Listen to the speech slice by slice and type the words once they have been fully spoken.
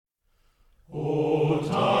O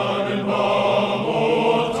Tannenbaum,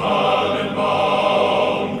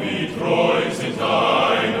 wie treu sind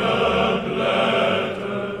deine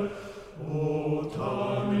Blätter. O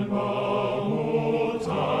Tannenbaum,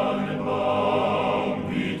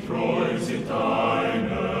 wie treu sind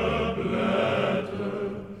deine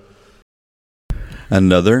Blätter.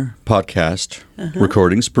 Another podcast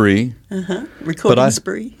recording spree. Recording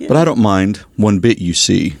spree. Yeah. But I don't mind one bit, you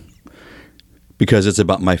see, because it's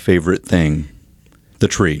about my favorite thing, the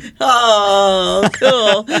tree. Oh,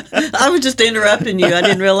 cool! I was just interrupting you. I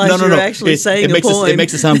didn't realize you were actually saying a poem. It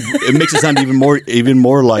makes it sound even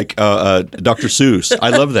more like Dr. Seuss. I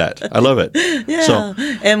love that. I love it. Yeah, So,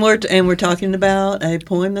 and we're talking about a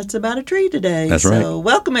poem that's about a tree today. That's right. So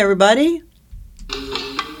welcome everybody.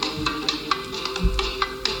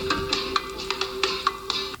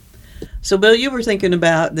 So, Bill, you were thinking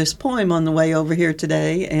about this poem on the way over here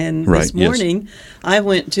today, and this morning I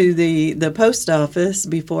went to the post office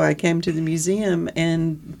before I came to the museum,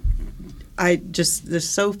 and this is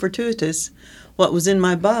so fortuitous. What was in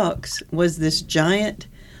my box was this giant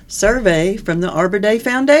survey from the Arbor Day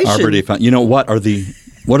Foundation. You know, what are the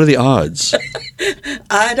odds?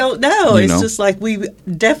 I don't know. It's just like we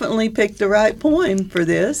definitely picked the right poem for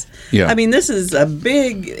this. Yeah. I mean, this is a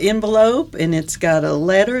big envelope, and it's got a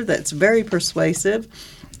letter that's very persuasive.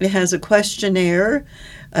 It has a questionnaire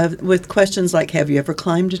with questions like, have you ever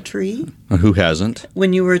climbed a tree? Who hasn't?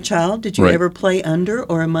 When you were a child, did you ever play under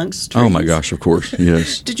or amongst trees? Oh, my gosh, of course,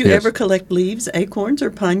 yes. Did you ever collect leaves, acorns, or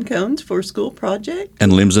pine cones for a school project?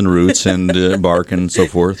 And limbs and roots and bark and so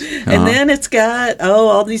forth. And then it's got,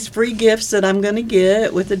 all these free gifts that I'm going to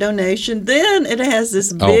get with the donation. Then it has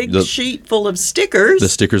this big sheet full of stickers. The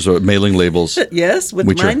stickers are mailing labels. Yes, with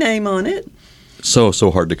my name on it. So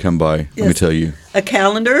hard to come by, let me tell you. A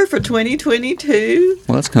calendar for 2022.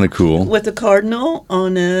 Well, that's kind of cool. With a cardinal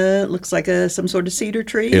on looks like some sort of cedar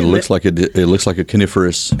tree. It looks like a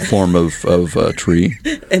coniferous form of tree.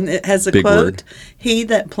 And it has a big quote, word. "He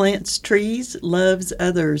that plants trees loves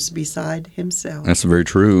others beside himself." That's very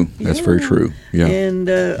true. That's very true. Yeah. And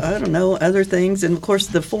I don't know, other things. And, of course,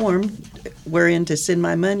 the form wherein to send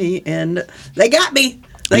my money. And they got me.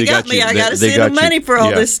 They got me. I got to send them money for all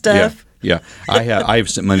this stuff. Yeah,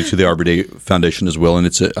 I've sent money to the Arbor Day Foundation as well, and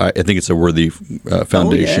I think it's a worthy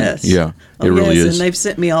foundation. Oh, yes. Yeah, it really is. And they've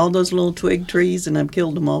sent me all those little twig trees, and I've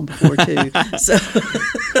killed them all before too. So,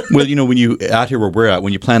 well, when you out here where we're at,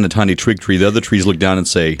 when you plant a tiny twig tree, the other trees look down and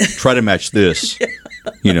say, "Try to match this."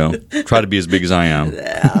 Try to be as big as I am.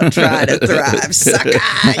 I'll try to thrive, sucker.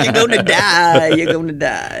 You're gonna die. You're gonna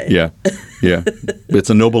die. Yeah. It's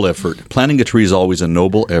a noble effort. Planting a tree is always a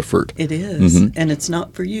noble effort. It is, and it's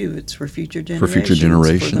not for you. It's for future generations. For future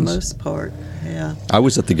generations, for the most part. Yeah. I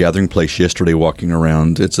was at the gathering place yesterday, walking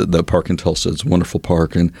around. It's at the park in Tulsa. It's a wonderful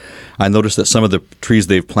park, and I noticed that some of the trees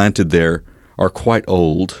they've planted there are quite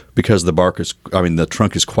old because the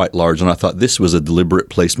trunk is quite large. And I thought this was a deliberate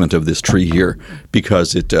placement of this tree here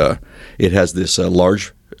because it has this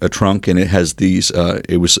large trunk, and it has these.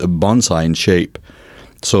 It was a bonsai in shape.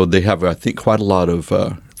 So they have, I think, quite a lot of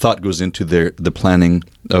thought goes into the planning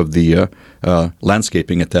of the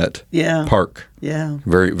landscaping at that park. Yeah.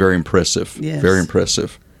 Very, very impressive. Yes. Very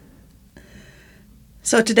impressive.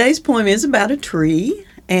 So today's poem is about a tree,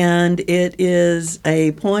 and it is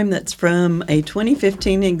a poem that's from a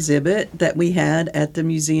 2015 exhibit that we had at the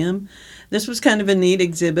museum. This was kind of a neat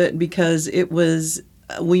exhibit because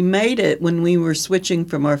we made it when we were switching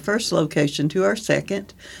from our first location to our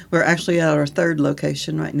second. We're actually at our third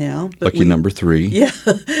location right now. Lucky number 3. Yeah.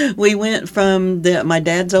 We went from my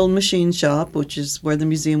dad's old machine shop, which is where the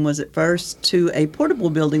museum was at first, to a portable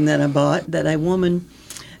building that I bought that a woman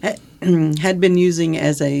had been using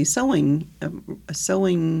as a sewing.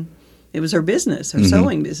 It was her business, her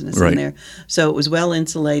sewing business in there. So it was well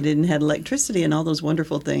insulated and had electricity and all those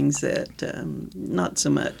wonderful things that not so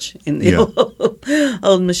much in the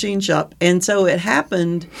old machine shop. And so it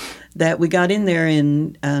happened that we got in there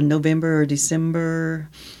in November or December.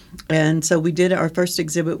 And so we did our first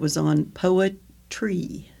exhibit was on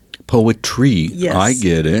poetry. Poetry. Yes. I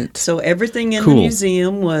get it. So everything in the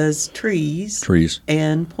museum was trees.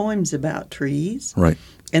 And poems about trees. Right.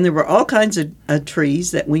 And there were all kinds of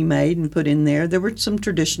trees that we made and put in there. There were some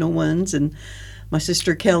traditional ones. And my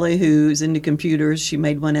sister Kelly, who's into computers, she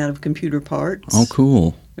made one out of computer parts. Oh,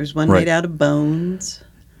 cool. There's one made out of bones.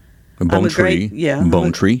 A bone tree.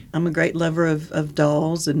 Bone tree. I'm a great lover of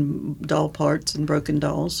dolls and doll parts and broken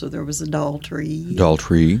dolls. So there was a doll tree. Doll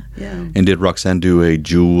tree. Yeah. And did Roxanne do a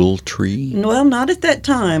jewel tree? Well, not at that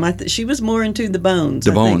time. She was more into the bones.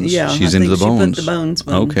 The bones. Yeah. She's into the bones. She put the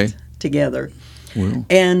bones together. Well.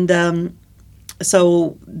 And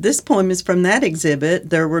So this poem is from that exhibit.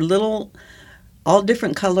 There were all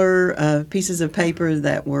different color pieces of paper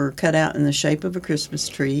that were cut out in the shape of a Christmas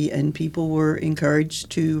tree, and people were encouraged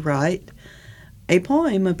to write a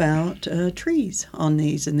poem about trees on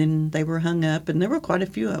these, and then they were hung up, and there were quite a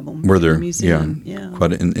few of them. Were there? In the museum. Yeah.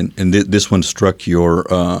 Quite. And this one struck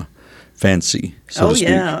your fancy, so to speak.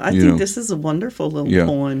 Yeah. I think this is a wonderful little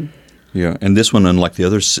poem. Yeah, and this one, unlike the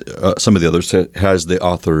others, some of the others, has the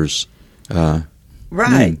author's name.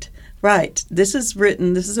 Right. This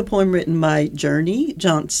is a poem written by Journey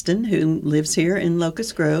Johnston, who lives here in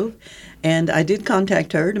Locust Grove. And I did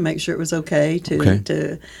contact her to make sure it was okay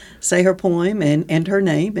to say her poem and her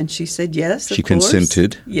name, and she said yes, She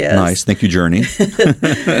consented. Yes. Nice. Thank you, Journey.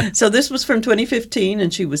 So this was from 2015,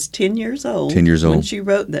 and she was 10 years old. 10 years old. When she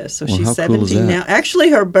wrote this. So Well, she's how 17 cool is that? now.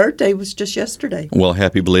 Actually, her birthday was just yesterday. Well,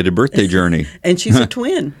 happy belated birthday, Journey. And she's a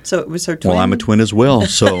twin, so it was her twin. Well, I'm a twin as well,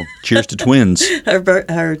 so cheers to twins.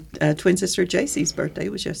 Her twin sister JC's birthday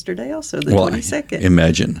was yesterday also, the 22nd.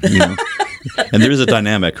 Imagine. And there is a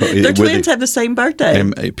dynamic. Their twins have the same birthday.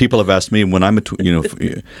 And people have asked me when I'm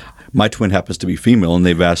my twin happens to be female, and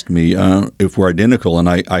they've asked me if we're identical, and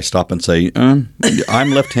I stop and say,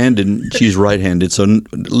 I'm left-handed and she's right-handed, so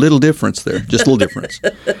little difference there, just a little difference.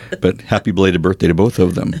 But happy belated birthday to both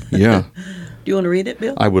of them. Yeah. Do you want to read it,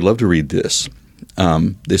 Bill? I would love to read this.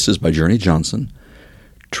 This is by Journey Johnson.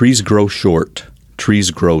 Trees grow short, trees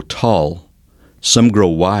grow tall. Some grow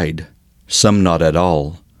wide, some not at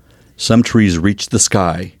all. Some trees reach the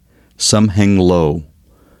sky, some hang low.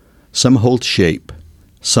 Some hold shape,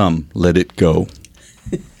 some let it go.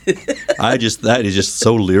 That is just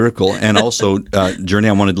so lyrical. And also, Journey,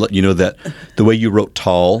 I wanted to let you know that the way you wrote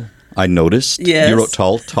tall, I noticed. Yes. You wrote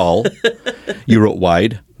tall. You wrote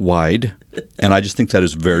wide. And I just think that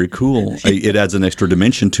is very cool. It adds an extra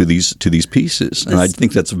dimension to these pieces. And I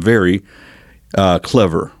think that's very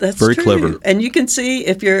clever. That's very true. clever. And you can see,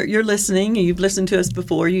 if you're listening and you've listened to us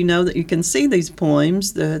before, you know that you can see these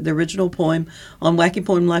poems, the original poem, on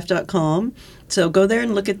wackypoemlife.com. So go there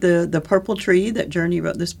and look at the purple tree that Journey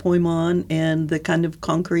wrote this poem on, and the kind of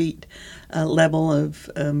concrete level of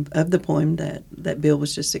the poem that Bill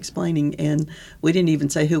was just explaining. And we didn't even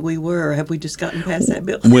say who we were. Have we just gotten past that,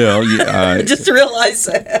 Bill? Well, just to realize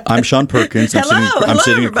that. I'm Sean Perkins. I'm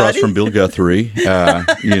sitting across everybody. from Bill Guthrie. We're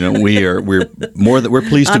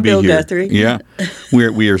pleased to I'm be Bill here. Guthrie. Yeah,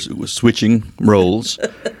 we are switching roles,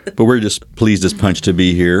 but we're just pleased as punch to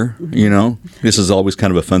be here. This is always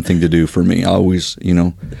kind of a fun thing to do for me. I always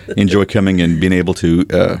enjoy coming and being able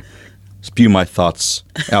to spew my thoughts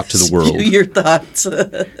out to the world. Spew your thoughts. Well,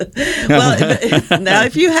 now,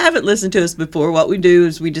 if you haven't listened to us before, what we do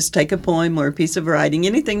is we just take a poem or a piece of writing,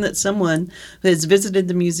 anything that someone who has visited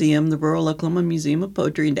the museum, the Rural Oklahoma Museum of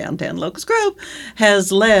Poetry in downtown Locust Grove,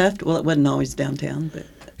 has left. Well, it wasn't always downtown, but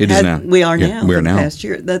it is now. We are Yeah, now. we are for the now. past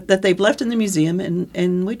year that they've left in the museum,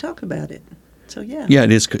 and we talk about it. So yeah. Yeah,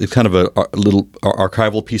 it is. It's kind of a little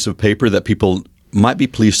archival piece of paper that people might be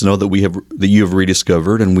pleased to know that you have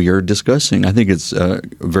rediscovered and we are discussing. I think it's a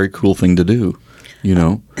very cool thing to do.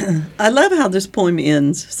 I love how this poem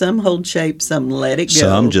ends. Some hold shape, some let it go.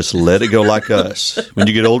 Some just let it go like us. When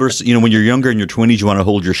you get older, when you're younger in your 20s, you want to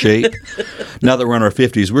hold your shape. Now that we're in our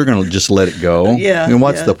 50s, we're going to just let it go. Yeah. And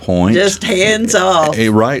what's the point? Just hands off. Hey,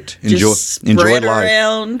 right. Enjoy spread life.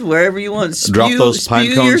 Around wherever you want. Drop those pine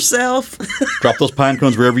spew cones. yourself. Drop those pine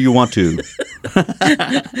cones wherever you want to.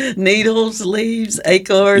 Needles, leaves,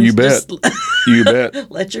 acorns. You bet. You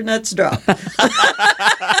bet. Let your nuts drop.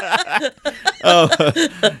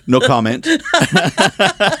 No comment. I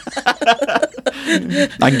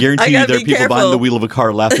can guarantee you there are people behind the wheel of a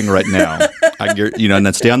car laughing right now. And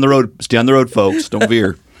then stay on the road. Stay on the road, folks. Don't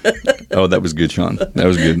veer. Oh, that was good, Sean. That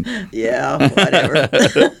was good. Yeah, whatever.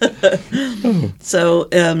 So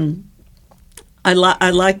I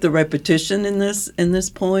like the repetition in this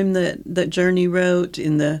poem that Journey wrote.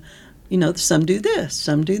 In the some do this,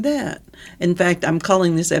 some do that. In fact, I'm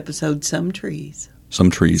calling this episode "Some Trees." Some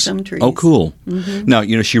trees. Some trees. Oh, cool. Mm-hmm. Now,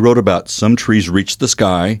 she wrote about some trees reach the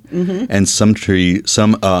sky, and some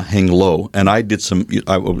hang low. And I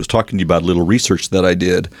was talking to you about a little research that I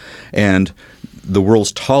did, and the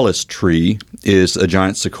world's tallest tree is a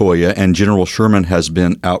giant sequoia, and General Sherman has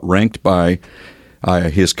been outranked by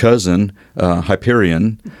his cousin,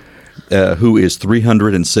 Hyperion, who is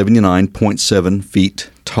 379.7 feet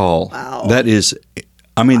tall. Wow. That is,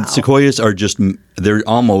 sequoias are they're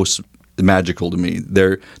almost magical to me.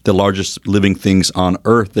 They're the largest living things on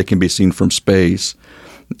Earth that can be seen from space.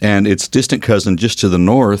 And its distant cousin just to the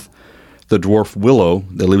north, the dwarf willow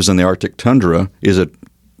that lives in the Arctic tundra, is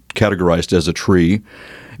categorized as a tree.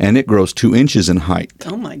 and it grows 2 inches in height.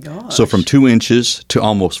 Oh my gosh. So from 2 inches to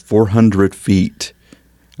almost 400 feet.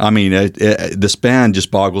 I mean, the span just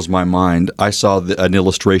boggles my mind. I saw an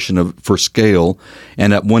illustration for scale,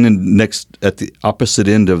 and at at the opposite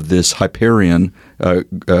end of this Hyperion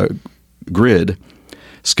grid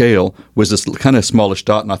scale was this kind of smallish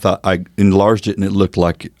dot, and I thought I enlarged it, and it looked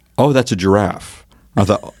like, oh, that's a giraffe. I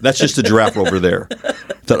thought, that's just a giraffe over there. I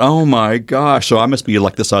thought, oh my gosh, so I must be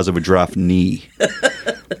like the size of a giraffe knee.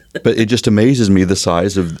 But it just amazes me the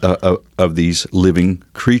size of these living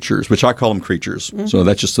creatures, which I call them creatures. Mm-hmm. So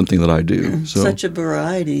that's just something that I do. So. Such a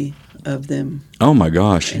variety of them. Oh my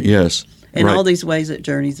gosh, yes. And right. all these ways that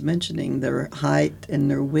Journey's mentioning, their height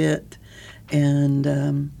and their width, and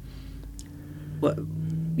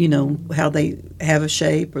how they have a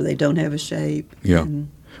shape or they don't have a shape. Yeah. And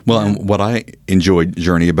what I enjoyed,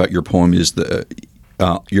 Journey, about your poem is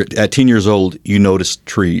you're at 10 years old, you noticed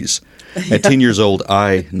trees. At 10 years old,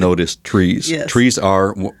 I noticed trees. Yes. Trees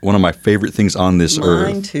are one of my favorite things on this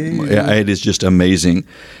earth. Mine too. It is just amazing.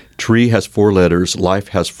 Tree has 4 letters. Life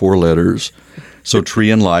has 4 letters. So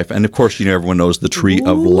tree and life. And, of course, everyone knows the tree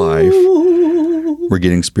of life. We're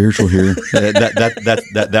getting spiritual here. That's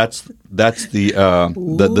the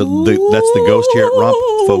ghost here at Rump,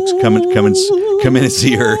 folks. Come in and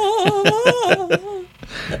see her.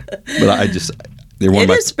 But it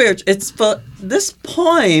is spiritual. This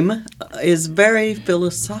poem is very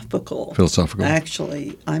philosophical.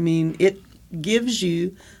 Actually. I mean, it gives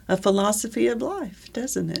you a philosophy of life,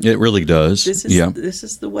 doesn't it? It really does. This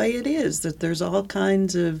is the way it is, that there's all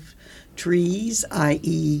kinds of trees,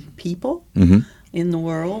 i.e. people, mm-hmm. in the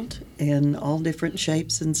world, and all different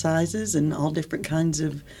shapes and sizes and all different kinds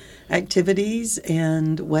of activities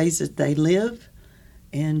and ways that they live,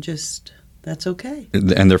 and just... That's okay.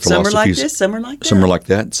 And their philosophies. Some are like this, some are like that. Some are like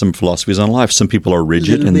that. Some philosophies on life. Some people are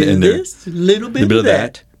rigid and they're this, a little bit of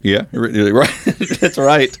that. Yeah, right. That's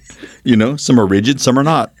right. Some are rigid, some are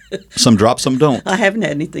not. Some drop, some don't. I haven't had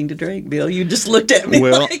anything to drink, Bill. You just looked at me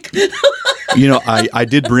like. I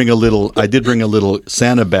did bring a little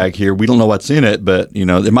Santa bag here. We don't know what's in it, but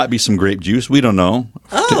there might be some grape juice. We don't know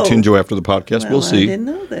to enjoy after the podcast. We'll see. I didn't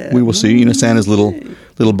know that. We will see. Santa's little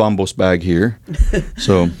bombos bag here.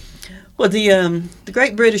 So. Well, the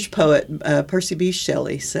great British poet Percy B.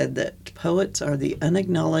 Shelley said that poets are the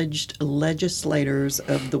unacknowledged legislators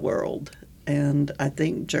of the world, and I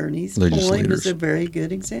think Journey's poem is a very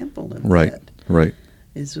good example of that. Right.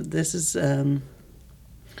 This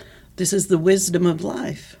is the wisdom of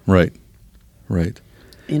life. Right.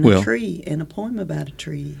 In a tree, in a poem about a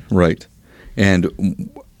tree. Right.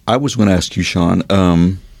 And I was going to ask you, Sean,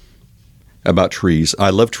 about trees.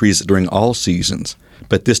 I love trees during all seasons.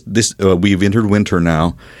 But we've entered winter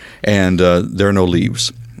now, and there are no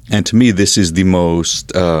leaves. And to me, this is the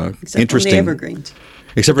most interesting. Except the evergreens.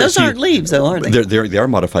 Those aren't leaves, though, are they? They are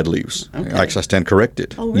modified leaves. Okay. Actually, I stand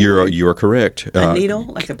corrected. Oh, really? You are correct. A needle,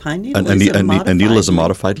 like a pine needle. A needle is a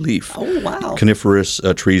modified leaf. Oh, wow! Coniferous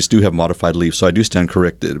trees do have modified leaves, so I do stand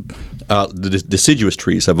corrected. The deciduous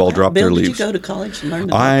trees have all dropped their leaves. Did you go to college and learn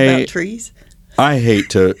about trees? I hate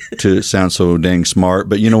to sound so dang smart,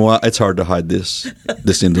 but you know what? It's hard to hide this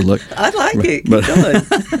intellect. I like it. Keep going.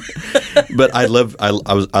 But I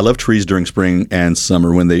love trees during spring and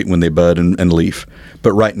summer when they bud and leaf.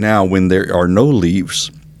 But right now, when there are no leaves,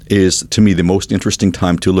 is to me the most interesting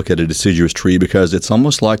time to look at a deciduous tree, because it's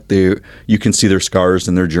almost like you can see their scars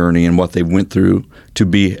and their journey and what they went through to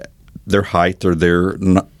be their height or their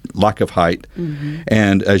lack of height. Mm-hmm.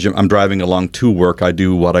 And as I'm driving along to work, I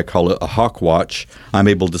do what I call a hawk watch. I'm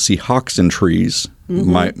able to see hawks in trees.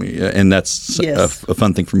 Mm-hmm. And that's a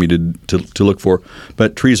fun thing for me to look for.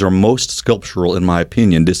 But trees are most sculptural, in my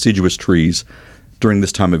opinion, deciduous trees, during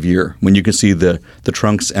this time of year, when you can see the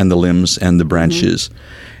trunks and the limbs and the branches.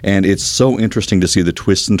 Mm-hmm. And it's so interesting to see the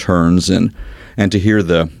twists and turns and to hear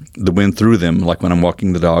the wind through them. Like when I'm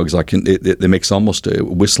walking the dogs, it makes almost a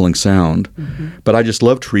whistling sound. Mm-hmm. But I just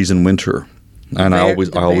love trees in winter. And I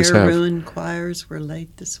always have. The ruined choirs were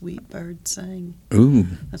late the sweet bird sang. Ooh.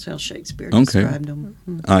 That's how Shakespeare described them.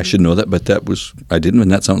 Mm-hmm. I should know that, but I didn't,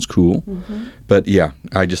 and that sounds cool. Mm-hmm. But yeah,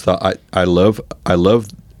 I just thought I love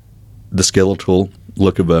the skeletal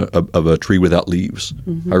look of a tree without leaves.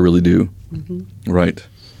 Mm-hmm. I really do. Mm-hmm. Right.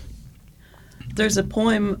 There's a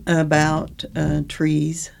poem about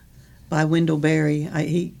trees by Wendell Berry.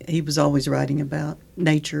 He was always writing about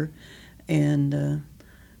nature and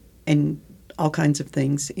all kinds of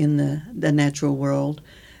things in the natural world.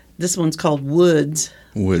 This one's called Woods.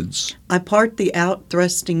 Woods. I part the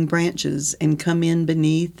out-thrusting branches and come in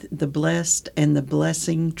beneath the blessed and the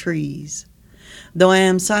blessing trees. Though I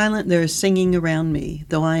am silent, there is singing around me.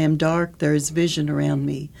 Though I am dark, there is vision around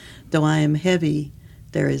me. Though I am heavy,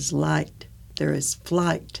 there is light. There is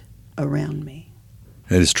flight around me.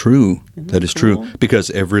 That is true. That is cool? true. Because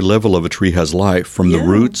every level of a tree has life, from the Yeah.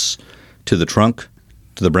 roots to the trunk,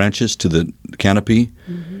 to the branches, to the canopy.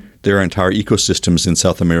 There are entire ecosystems in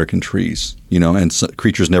South American trees, and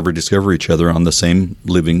creatures never discover each other on the same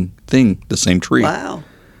living thing, the same tree. Wow.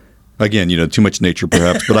 Again, too much nature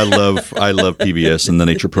perhaps, but I love PBS and the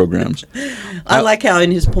nature programs. I like how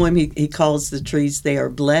in his poem he calls the trees, they are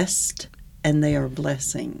blessed and they are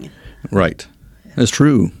blessing. Right. That's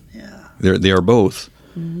true. Yeah. They are both.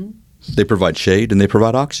 They provide shade and they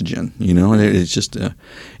provide oxygen, and it's just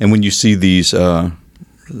and when you see these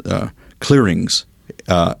clearings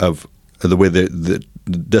of the way the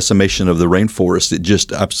decimation of the rainforest, it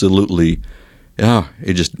just absolutely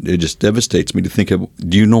it just devastates me to think of.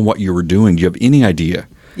 Do you know what you were doing? Do you have any idea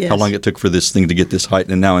Yes. how long it took for this thing to get this height,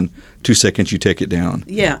 and now in 2 seconds you take it down?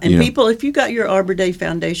 Yeah, and people, if you got your Arbor Day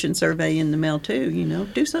Foundation survey in the mail too,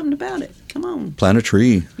 do something about it. Come on. Plant a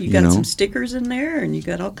tree. You got some stickers in there, and you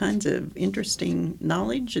got all kinds of interesting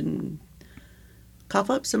knowledge, and cough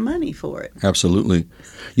up some money for it. Absolutely.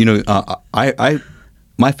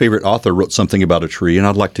 My favorite author wrote something about a tree, and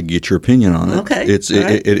I'd like to get your opinion on it. Okay. It's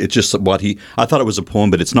just what I thought it was a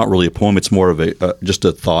poem, but it's not really a poem. It's more of just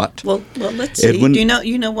a thought. Well, let's see. Edwin- Do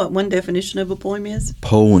you know what one definition of a poem is?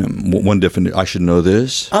 Poem. One definition. I should know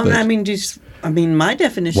this. but My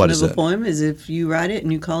definition What of is a that? poem is if you write it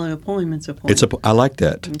and you call it a poem, it's a poem. I like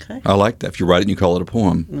that. Okay. I like that. If you write it and you call it a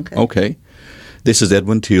poem. Okay. This is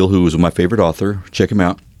Edwin Teale, who is my favorite author. Check him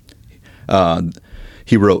out.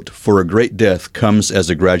 He wrote, "For a great death comes as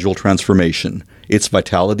a gradual transformation. Its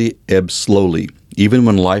vitality ebbs slowly. Even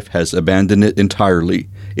when life has abandoned it entirely,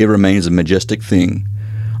 it remains a majestic thing.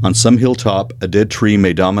 On some hilltop, a dead tree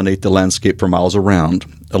may dominate the landscape for miles around.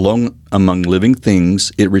 Alone among living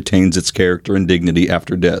things, it retains its character and dignity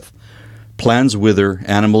after death. Plants wither,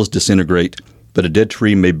 animals disintegrate, but a dead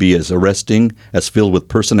tree may be as arresting, as filled with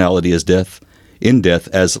personality as death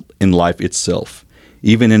as in life itself.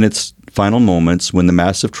 Even in its final moments, when the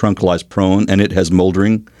massive trunk lies prone and it has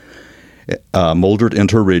moldered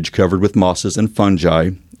into a ridge covered with mosses and fungi,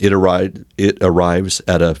 it arrives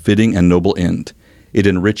at a fitting and noble end. It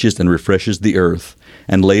enriches and refreshes the earth,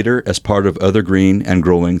 and later, as part of other green and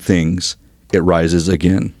growing things, it rises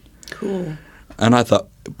again." Cool. And I thought,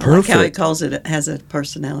 perfect. I like how he calls it has a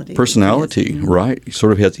personality. Personality, Yes.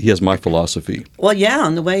 right? He has my philosophy. Well, yeah,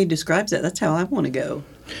 and the way he describes it, that's how I want to go.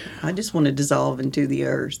 I just want to dissolve into the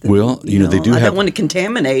earth. Well, they do I have. don't want to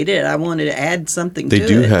contaminate it. I want to add something to They it.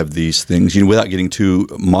 do have these things, without getting too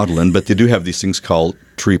maudlin, but they do have these things called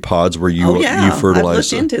tree pods where you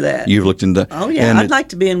fertilize. I've looked into that. You've looked into. Oh, yeah. and I'd like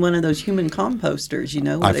to be in one of those human composters,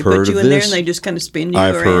 where I've they heard put you of in there this. and they just kind of spin you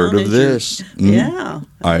I've around. heard of as you're- this. Yeah.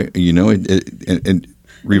 And And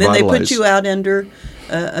revitalize. then they put you out under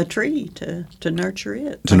a tree to nurture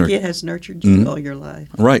it. It has nurtured you all your life.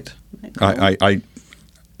 Right. Isn't that cool?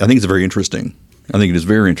 I think it's very interesting. I think it is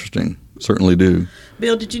very interesting. Certainly do.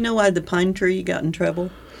 Bill, did you know why the pine tree got in trouble?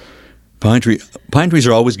 Pine trees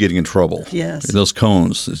are always getting in trouble. Yes. Those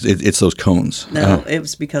cones. It's those cones. No, it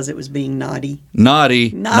was because it was being naughty. Naughty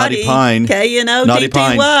pine. Naughty Naughty pine.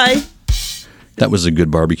 K-N-O-D-T-Y. That was a good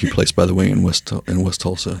barbecue place, by the way, in West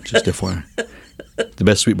Tulsa. Just FYI, the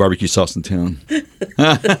best sweet barbecue sauce in town.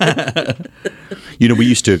 We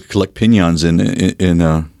used to collect piñons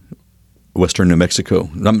in western New Mexico.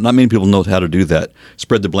 Not many people know how to do that.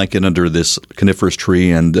 Spread the blanket under this coniferous tree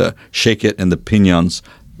and shake it, and the piñons,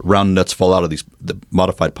 round nuts fall out of the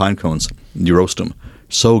modified pine cones. And you roast them.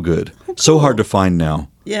 So good. So hard to find now.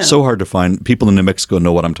 Yeah. So hard to find. People in New Mexico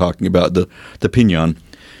know what I'm talking about. The piñon.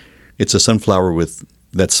 It's a sunflower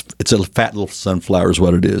it's a fat little sunflower is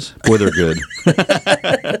what it is. Boy, they're good.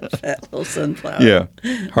 Fat little sunflower. Yeah.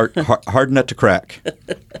 Hard nut to crack.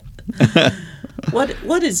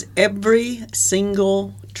 What is every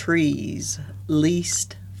single tree's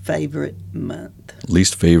least favorite month?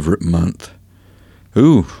 Least favorite month.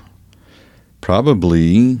 Ooh.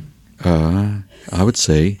 Probably, I would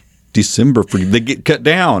say December. They get cut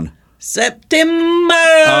down. September.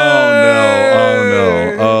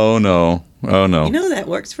 Oh, no. You know that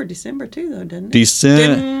works for December too, though, doesn't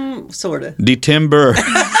it? Sort of. December.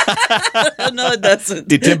 No, it doesn't.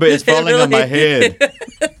 December is falling on my head.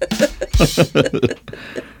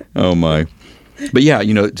 Oh, my. But yeah,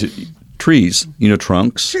 trees,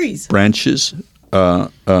 trunks, Trees. branches,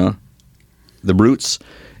 the roots,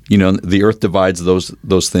 the earth divides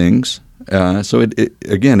those things. So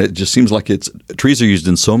it just seems like trees are used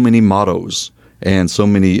in so many mottos and so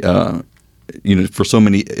many for so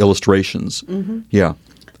many illustrations. Yeah.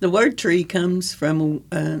 The word tree comes from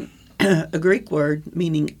a Greek word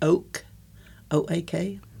meaning oak,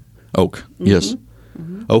 O-A-K. Oak, yes.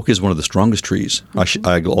 Oak is one of the strongest trees.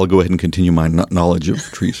 I'll go ahead and continue my knowledge of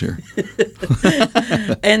trees here.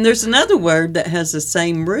 And there's another word that has the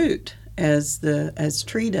same root as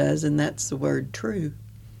tree does, and that's the word true.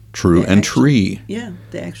 True and tree. Yeah,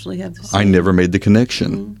 they actually have the same. I never made the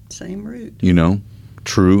connection. Same root.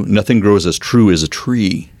 True. Nothing grows as true as a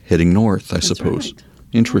tree heading north, I suppose. Right.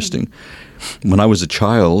 Interesting. When I was a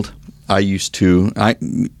child, I used to,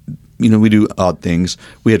 we do odd things.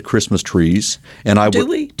 We had Christmas trees, and Do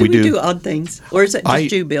we do odd things, or is that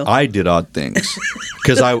just you, Bill? I did odd things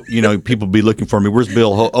because people be looking for me. Where's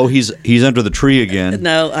Bill? Oh, he's under the tree again.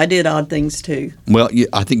 No, I did odd things too. Well, yeah,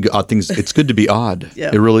 I think odd things. It's good to be odd. Yeah.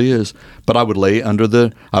 It really is. But I would lay on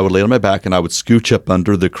my back, and I would scooch up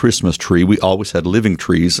under the Christmas tree. We always had living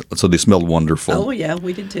trees, so they smelled wonderful. Oh yeah,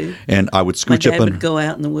 we did too. And I would My scooch dad up under. would go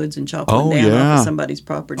out in the woods and chop Oh, one down yeah. off of somebody's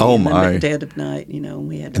property. Oh, and then my. at dead of night, and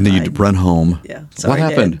we had to And then hide. you'd run home. Yeah. Sorry, What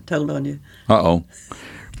happened? Dad, told on you. Uh-oh.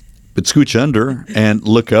 But scooch under and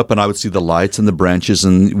look up, and I would see the lights and the branches,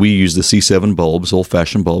 and we used the C7 bulbs,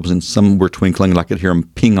 old-fashioned bulbs, and some were twinkling, and I could hear them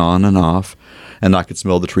ping on and off, and I could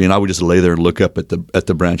smell the tree, and I would just lay there and look up at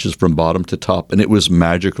the branches from bottom to top, and it was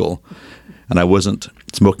magical. And I wasn't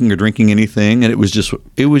smoking or drinking anything, and it was just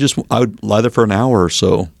I would lie there for an hour or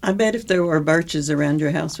so. I bet if there were birches around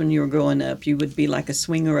your house when you were growing up, you would be like a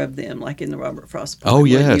swinger of them, like in the Robert Frost poem. Oh,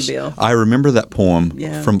 wouldn't yes. you, Bill? I remember that poem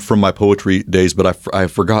Yeah. from my poetry days, but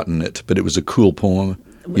I've forgotten it. But it was a cool poem.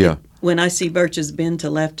 Yeah. When I see birches bend to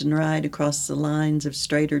left and right across the lines of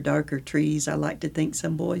straighter, darker trees, I like to think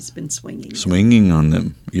some boy's been swinging. Swinging on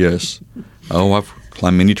them, yes. Oh, I've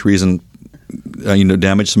climbed many trees and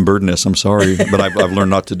damaged some bird nests. I'm sorry, but I've learned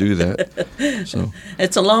not to do that. So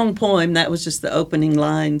It's a long poem. That was just the opening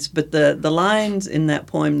lines. But the lines in that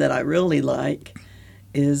poem that I really like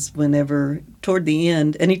is whenever, toward the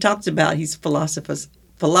end, and he talks about he's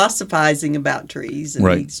philosophizing about trees, and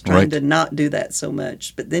Right, he's trying right. to not do that so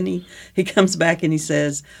much. But then he comes back and he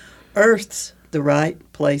says, Earth's the right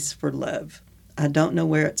place for love. I don't know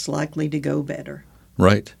where it's likely to go better.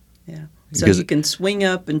 right. Yeah. So Because- you can swing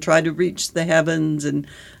up and try to reach the heavens, and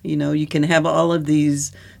you can have all of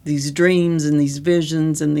these dreams and these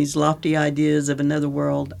visions and these lofty ideas of another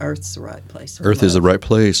world. Earth's the right place. for Earth is the love. right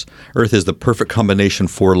place. Earth is the perfect combination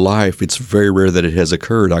for life. It's very rare that it has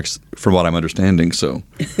occurred, from what I'm understanding. So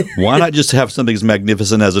why not just have something as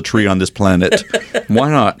magnificent as a tree on this planet? Why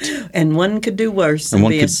not? And one could do worse than And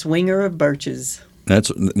one be a could- swinger of birches.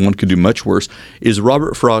 One could do much worse. Is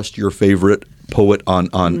Robert Frost your favorite poet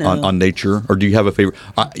on nature, or do you have a favorite?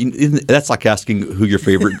 That's like asking who your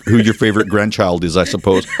favorite grandchild is. I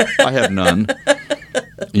suppose I have none.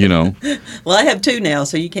 Well, I have two now,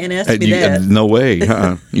 so you can't ask me that. No way.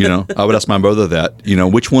 I would ask my brother that.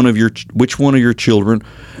 Which one of your children,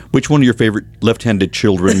 which one of your favorite left-handed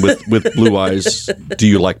children with blue eyes do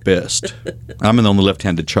you like best? I'm an only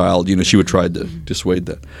left-handed child. She would try to dissuade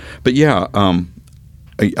that. But yeah,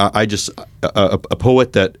 I just a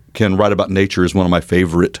poet that can write about nature is one of my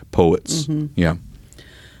favorite poets. Mm-hmm. Yeah.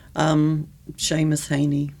 Seamus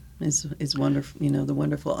Heaney is wonderful. The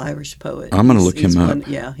wonderful Irish poet. I'm gonna look him up.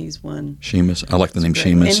 He's one. Seamus. I like the name Great.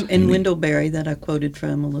 Seamus. And Wendell Berry that I quoted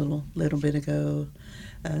from a little bit ago.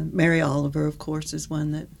 Mary Oliver, of course, is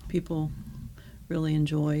one that people really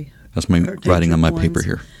enjoy. That's my her writing on my poems. paper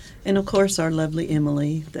here. And of course, our lovely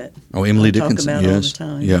Emily that Emily I talk Dickinson. about Yes. all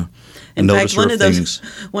the time. Yeah. In Notice fact, her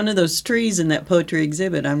one of those trees in that poetry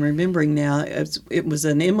exhibit, I'm remembering now, it was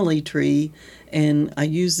an Emily tree, and I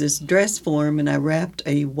used this dress form, and I wrapped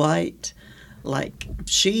a white, like,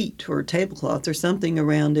 sheet or tablecloth or something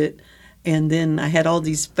around it, and then I had all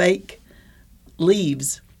these fake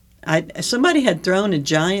leaves. Somebody had thrown a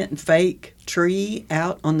giant fake tree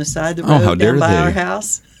out on the side of the Oh, road how dare down by they. our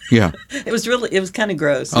house. Yeah. It was kind of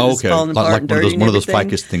gross. It Oh, was okay. falling apart Like and one dirty of those and everything.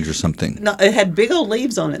 ficus things or something. No, it had big old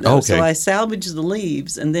leaves on it, though. Okay. So I salvaged the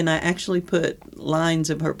leaves, and then I actually put lines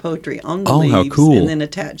of her poetry on the Oh, leaves, how cool. and then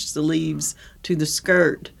attached the leaves to the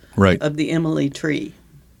skirt Right. of the Emily tree.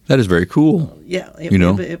 That is very cool. Yeah,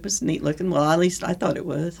 it was neat looking. Well, at least I thought it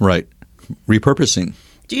was. Right. Repurposing.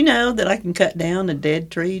 Do you know that I can cut down a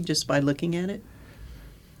dead tree just by looking at it?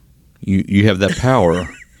 You have that power.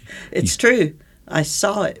 It's true. I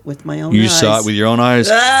saw it with my own You eyes. saw it with your own eyes.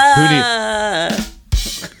 Ah!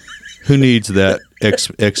 Who needs that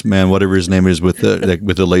X-Man, whatever his name is, with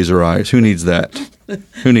the laser eyes? Who needs that?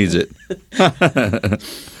 Who needs it?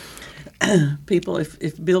 People,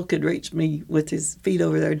 if Bill could reach me with his feet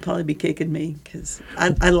over there, he'd probably be kicking me because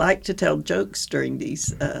I like to tell jokes during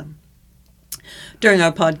these during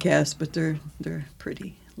our podcast, but they're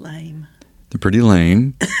pretty lame. They're pretty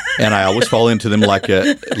lame, and I always fall into them like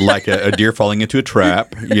a deer falling into a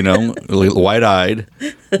trap, wide-eyed.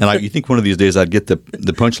 And you think one of these days I'd get the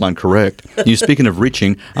punchline correct. Speaking of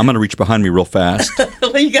reaching, I'm going to reach behind me real fast.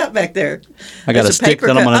 What you got back there? I got a stick that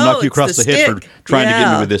I'm going to knock you across the head for trying to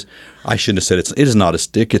get me with this. I shouldn't have said it. It is not a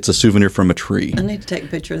stick. It's a souvenir from a tree. I need to take a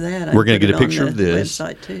picture of that. We're going to get a picture of this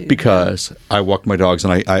website too. Because I walk my dogs,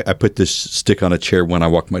 and I put this stick on a chair when I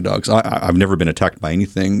walk my dogs. I've never been attacked by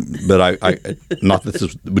anything, but I not that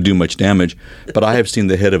this would do much damage, but I have seen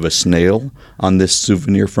the head of a snail on this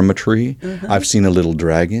souvenir from a tree. Mm-hmm. I've seen a little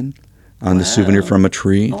dragon on the souvenir from a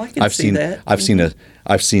tree. Oh, I can see that.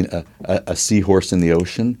 I've seen a seahorse in the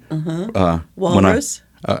ocean. Walrus.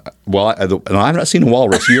 I've not seen a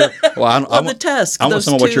walrus. The tusk. I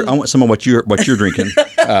want some of what you're drinking.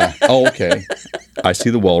 Okay. I see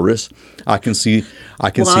the walrus. I can see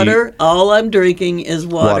water. All I'm drinking is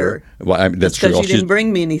water. Well, that's true. Because you didn't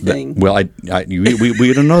bring me anything. We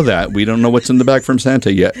don't know that. We don't know what's in the bag from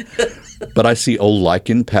Santa yet. But I see old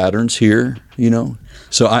lichen patterns here.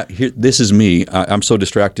 So this is me. I'm so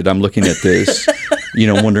distracted. I'm looking at this,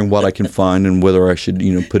 wondering what I can find and whether I should,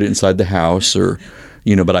 put it inside the house or.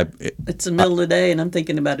 It's the middle of the day, and I'm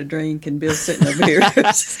thinking about a drink, and Bill's sitting over here.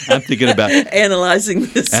 I'm thinking about analyzing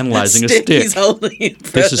a stick he's holding in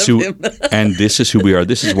front of him. And this is who we are.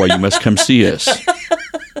 This is why you must come see us.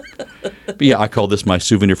 But yeah, I call this my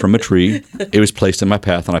souvenir from a tree. It was placed in my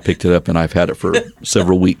path, and I picked it up, and I've had it for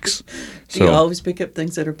several weeks. Do you always pick up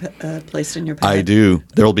things that are placed in your path? I do.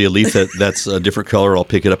 There will be a leaf that's a different color. I'll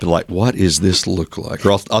pick it up and what does this look like?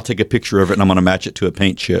 Or I'll take a picture of it, and I'm going to match it to a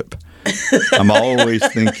paint chip. I'm always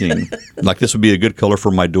thinking, this would be a good color for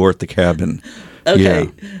my door at the cabin. Okay.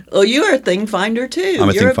 Yeah. Well, you are a thing finder, too. I'm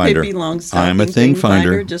a thing finder. Pippi Longstocking. I'm a thing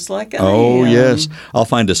finder. Just like I am. Oh, yes. I'll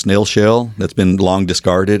find a snail shell that's been long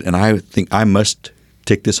discarded, and I think I must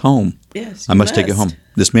take this home. Yes, I must take it home.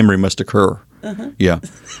 This memory must occur. Uh-huh. Yeah.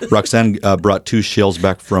 Roxanne brought 2 shells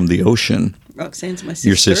back from the ocean. Roxanne's my sister.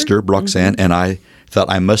 Your sister, Roxanne, and I thought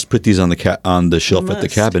I must put these on the shelf at the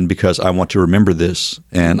cabin because I want to remember this,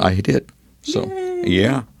 and I did. So,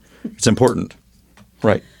 yeah, it's important.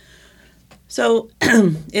 Right. So,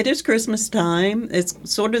 it is Christmas time. It's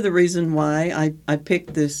sort of the reason why I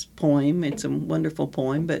picked this poem. It's a wonderful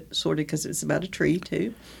poem, but sort of because it's about a tree,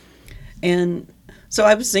 too. And so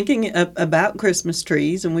I was thinking about Christmas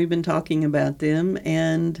trees, and we've been talking about them,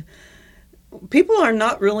 and people are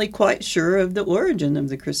not really quite sure of the origin of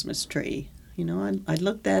the Christmas tree. I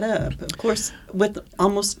looked that up. Of course, with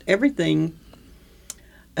almost everything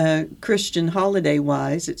Christian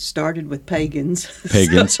holiday-wise, it started with pagans.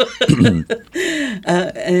 Pagans.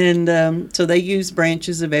 So they use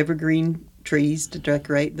branches of evergreen trees to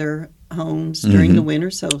decorate their homes during the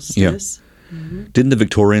winter solstice. Yeah. Mm-hmm. Didn't the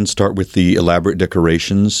Victorians start with the elaborate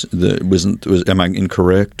decorations? Am I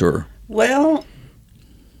incorrect or? Well,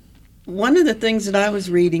 one of the things that I was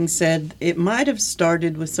reading said it might have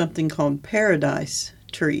started with something called paradise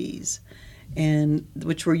trees, and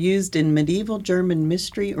which were used in medieval German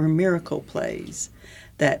mystery or miracle plays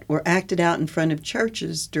that were acted out in front of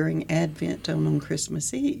churches during Advent on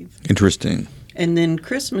Christmas Eve. Interesting. And then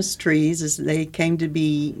Christmas trees, as they came to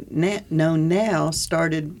be known now,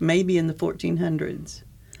 started maybe in the 1400s.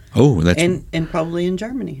 Oh, that's and probably in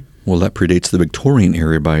Germany. Well, that predates the Victorian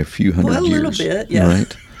era by a few hundred years. Well, a little bit, yeah.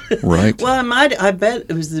 Right. Right. Well, I bet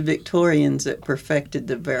it was the Victorians that perfected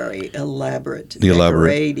the very elaborate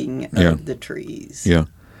decorating of the trees. Yeah.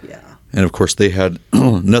 Yeah. And of course, they had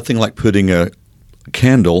nothing like putting a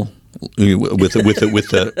candle with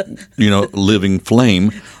a living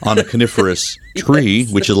flame on a coniferous tree,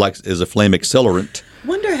 which is a flame accelerant.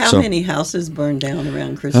 Wonder how many houses burned down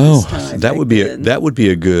around Christmas time. That would be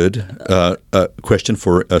a good question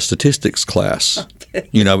for a statistics class. Okay.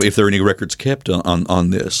 If there are any records kept on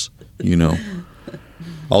this.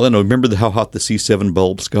 All I know. Remember how hot the C7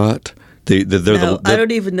 bulbs got? I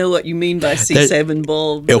don't even know what you mean by C7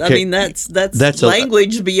 bulbs. Okay. I mean, that's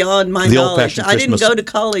language beyond my knowledge. I didn't go to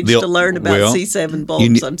college to learn about C7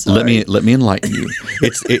 bulbs. I'm sorry. Let me enlighten you.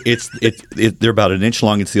 They're about an inch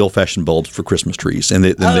long. It's the old-fashioned bulbs for Christmas trees, and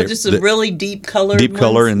just a really deep color. Deep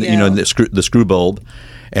color, and the screw bulb.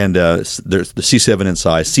 And there's the C7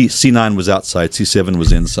 inside. C9 was outside. C7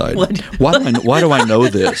 was inside. Why do I know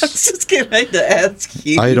this? I was just getting ready to ask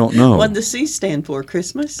you. I don't know. What does C stand for?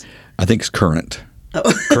 Christmas? I think it's current. Oh.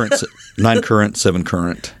 Current, 9 current, 7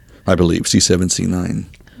 current. I believe C7, C9.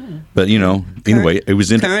 But anyway, it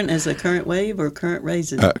was in current as a current wave or current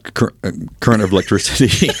raises. Current of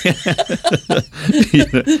electricity.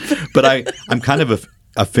 But I'm kind of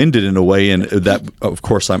offended in a way, and that of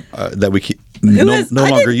course that we Who no has-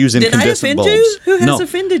 longer use Did I incandescent offend bulbs. you? Who has No.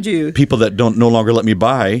 offended you? People that don't no longer let me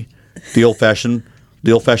buy the old fashioned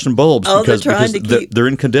bulbs Oh, they're because trying to keep- they're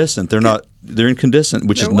incandescent. They're incandescent,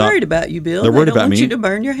 which They're is not. worried about you, Bill. They're worried they don't about want me. you to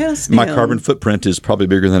burn your house down. My carbon footprint is probably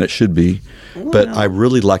bigger than it should be, but I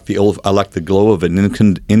really like I like the glow of an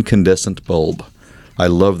incandescent bulb. I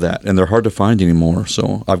love that, and they're hard to find anymore.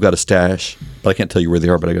 So I've got a stash, but I can't tell you where they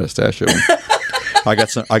are. But I got a stash of them. I got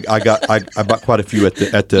some. I bought quite a few at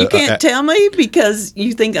the. You can't tell me because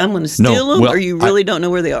you think I'm going to steal them, well, or you really don't know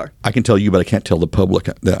where they are. I can tell you, but I can't tell the public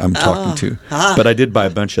that I'm talking to. Ah. But I did buy a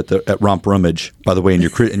bunch at Romp Rummage, by the way, in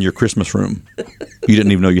your Christmas room. You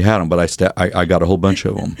didn't even know you had them, but I got a whole bunch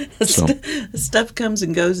of them. So Stuff comes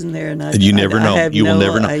and goes in there, and you never know. I have You will no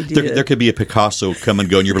never know. idea. There could be a Picasso come and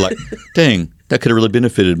go, and you're like, dang, that could have really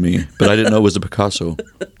benefited me, but I didn't know it was a Picasso.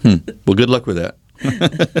 Well, good luck with that.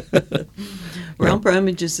 Romp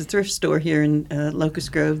Rummage is a thrift store here in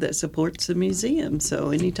Locust Grove that supports the museum. So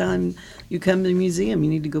anytime you come to the museum, you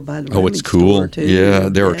need to go by the Oh, Rummage it's cool. store, too. Yeah,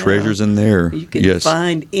 there are treasures in there. You can Yes.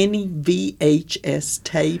 find any VHS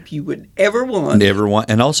tape you would ever want.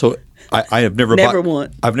 And also, I have never Never bought.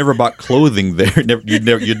 want. I've never bought clothing there.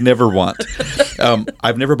 You'd never want.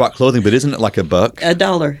 I've never bought clothing, but isn't it like $1?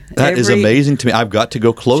 $1. That is amazing to me. I've got to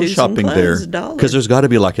go clothes Shoes and shopping clothes, there $1. because there's got to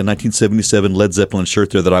be like a 1977 Led Zeppelin shirt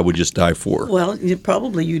there that I would just die for. Well,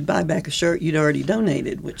 you'd buy back a shirt you'd already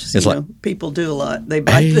donated, which is, It's like- people do a lot. They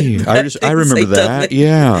buy Hey, I things remember they that. donate.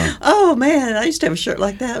 Yeah, Oh man, I used to have a shirt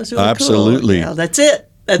like that. It was really Absolutely. cool. Yeah, that's it.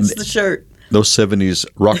 That's the shirt. those 70s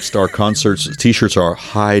rock star concerts T-shirts are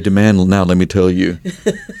high demand now. Let me tell you,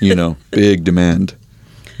 big demand.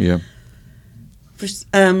 Yeah.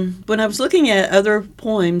 When I was looking at other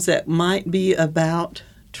poems that might be about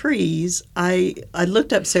trees, I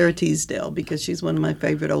looked up Sarah Teasdale because she's one of my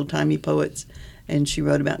favorite old-timey poets, and she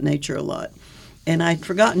wrote about nature a lot. And I'd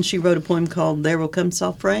forgotten she wrote a poem called There Will Come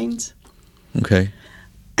Soft Rains. Okay.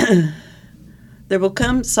 There will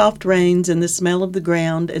come soft rains and the smell of the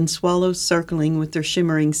ground, and swallows circling with their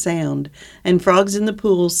shimmering sound, and frogs in the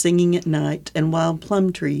pools singing at night, and wild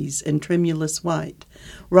plum trees and tremulous white.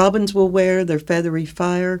 Robins will wear their feathery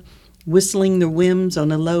fire, whistling their whims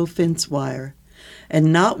on a low fence wire.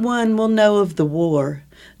 And not one will know of the war,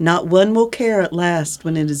 not one will care at last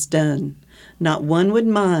when it is done. Not one would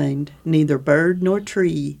mind, neither bird nor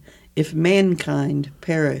tree, if mankind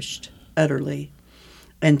perished utterly.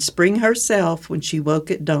 And spring herself, when she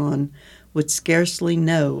woke at dawn, would scarcely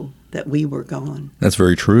know that we were gone. That's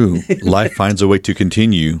very true. Life finds a way to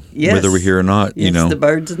continue, Yes. whether we're here or not. Yes, the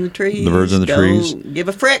birds and the trees. The birds and the go trees. Give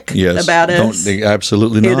a frick Yes. about Don't us. they-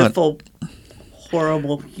 absolutely not. Pitiful,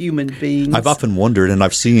 horrible human beings. I've often wondered, and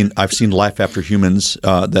I've seen Life After Humans,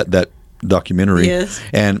 that documentary. Yes.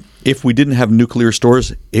 And if we didn't have nuclear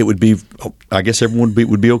stores, it would be. I guess everyone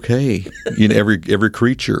would be okay. Every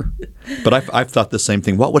creature. But I've thought the same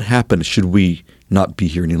thing. What would happen should we not be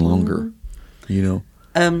here any longer?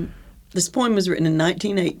 This poem was written in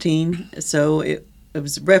 1918, so it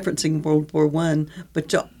was referencing World War I.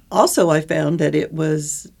 But also, I found that it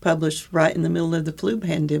was published right in the middle of the flu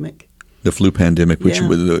pandemic. The flu pandemic, which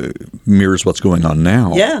Yeah. mirrors what's going on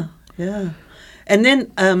now. Yeah, yeah. And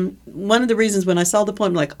then one of the reasons when I saw the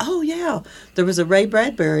poem, like, oh yeah, there was a Ray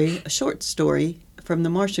Bradbury, a short story from the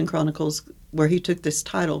Martian Chronicles, where he took this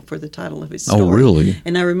title for the title of his story. Oh, really?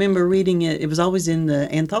 And I remember reading it. It was always in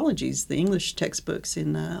the anthologies, the English textbooks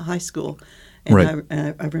in high school. And Right.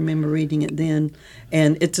 I remember reading it then.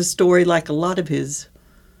 And it's a story like a lot of his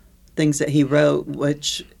things that he wrote,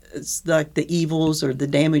 which is like the evils or the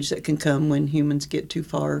damage that can come when humans get too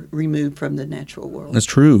far removed from the natural world. That's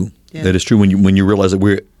true. Yeah. That is true. When you realize that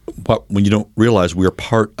when you don't realize we're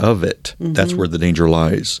part of it, that's where the danger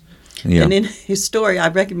lies. Yeah. And in his story, I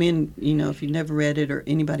recommend, if you've never read it or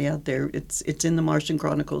anybody out there, it's in the Martian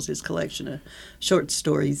Chronicles, his collection of short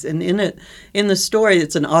stories. And in the story,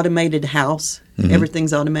 it's an automated house. Mm-hmm.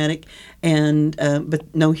 Everything's automatic, and but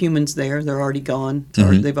no humans there. They're already gone.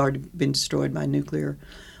 They've already been destroyed by nuclear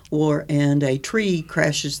war. And a tree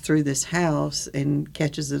crashes through this house and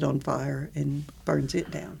catches it on fire and burns it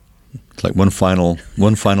down. It's like one final,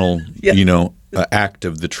 Yeah. act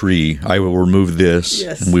of the tree. I will remove this,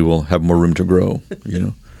 Yes. and we will have more room to grow.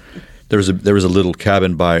 There was a little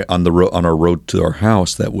cabin on our road to our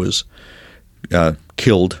house that was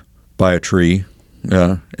killed by a tree,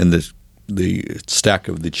 and the stack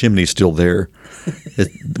of the chimney is still there.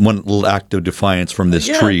 One little act of defiance from this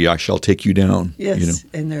Yeah. tree. I shall take you down. Yes,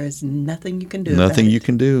 and there is nothing you can do. Nothing about you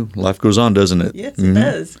can do. Life goes on, doesn't it? Yes, it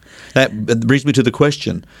does. That brings me to the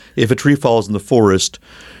question. If a tree falls in the forest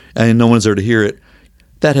and no one's there to hear it,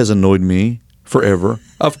 that has annoyed me forever.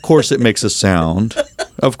 Of course it makes a sound.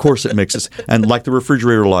 Of course it makes us. And like the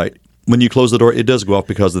refrigerator light, when you close the door, it does go off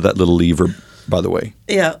because of that little lever, by the way.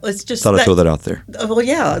 Yeah, it's just Thought I'd throw that out there. Well,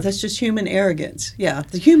 yeah, that's just human arrogance. Yeah,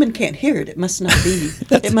 the human can't hear it. It must not be.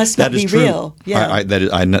 It must not be true. real. Yeah, I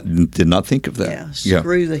did not think of that. Yeah,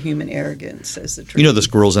 screw the human arrogance, says the truth. You know, the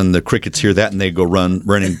squirrels and the crickets hear that, and they go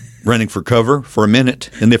running for cover for a minute,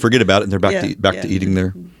 and they forget about it, and they're back to eating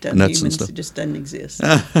their dumb nuts humans, and stuff. It just doesn't exist.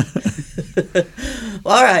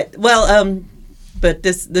 All right. Well, but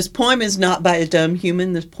this poem is not by a dumb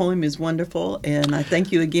human. This poem is wonderful, and I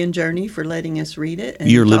thank you again, Journey, for letting us read it. And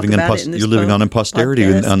You're talk living about it in this you're living on in posterity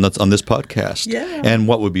podcast. on this podcast. Yeah. And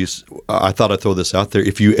what would be? I thought I'd throw this out there.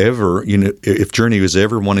 If you ever, if Journey was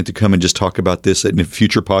ever wanting to come and just talk about this in a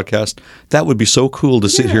future podcast, that would be so cool to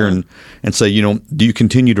sit here and say, do you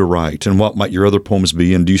continue to write, and what might your other poems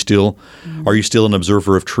be, and are you still an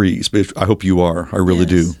observer of trees? But I hope you are. I really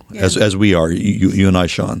do, as we are. You and I,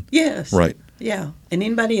 Sean. Yes. Right. Yeah, and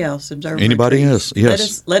anybody else observing Anybody trees, else,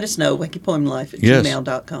 yes. Let us know,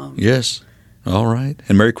 wakypoemlife@gmail.com. Yes. All right.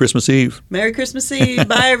 And Merry Christmas Eve. Merry Christmas Eve.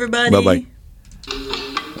 Bye, everybody. Bye-bye.